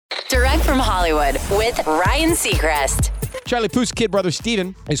from Hollywood with Ryan Seacrest. Charlie Puth's kid brother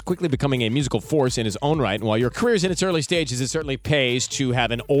Steven is quickly becoming a musical force in his own right. And while your career is in its early stages, it certainly pays to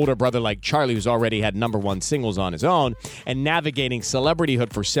have an older brother like Charlie who's already had #1 singles on his own and navigating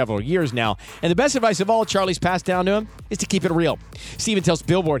celebrityhood for several years now. And the best advice of all Charlie's passed down to him is to keep it real. Steven tells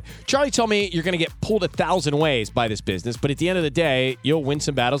Billboard, "Charlie told me you're going to get pulled 1,000 ways by this business, but at the end of the day, you'll win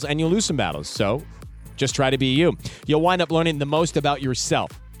some battles and you'll lose some battles. So just try to be you. You'll wind up learning the most about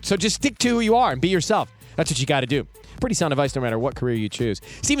yourself. So just stick to who you are and be yourself. That's what you got to do." Pretty sound advice no matter what career you choose.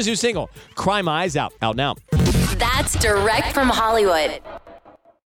 Steven's new single, Cry My Eyes Out now. That's direct from Hollywood.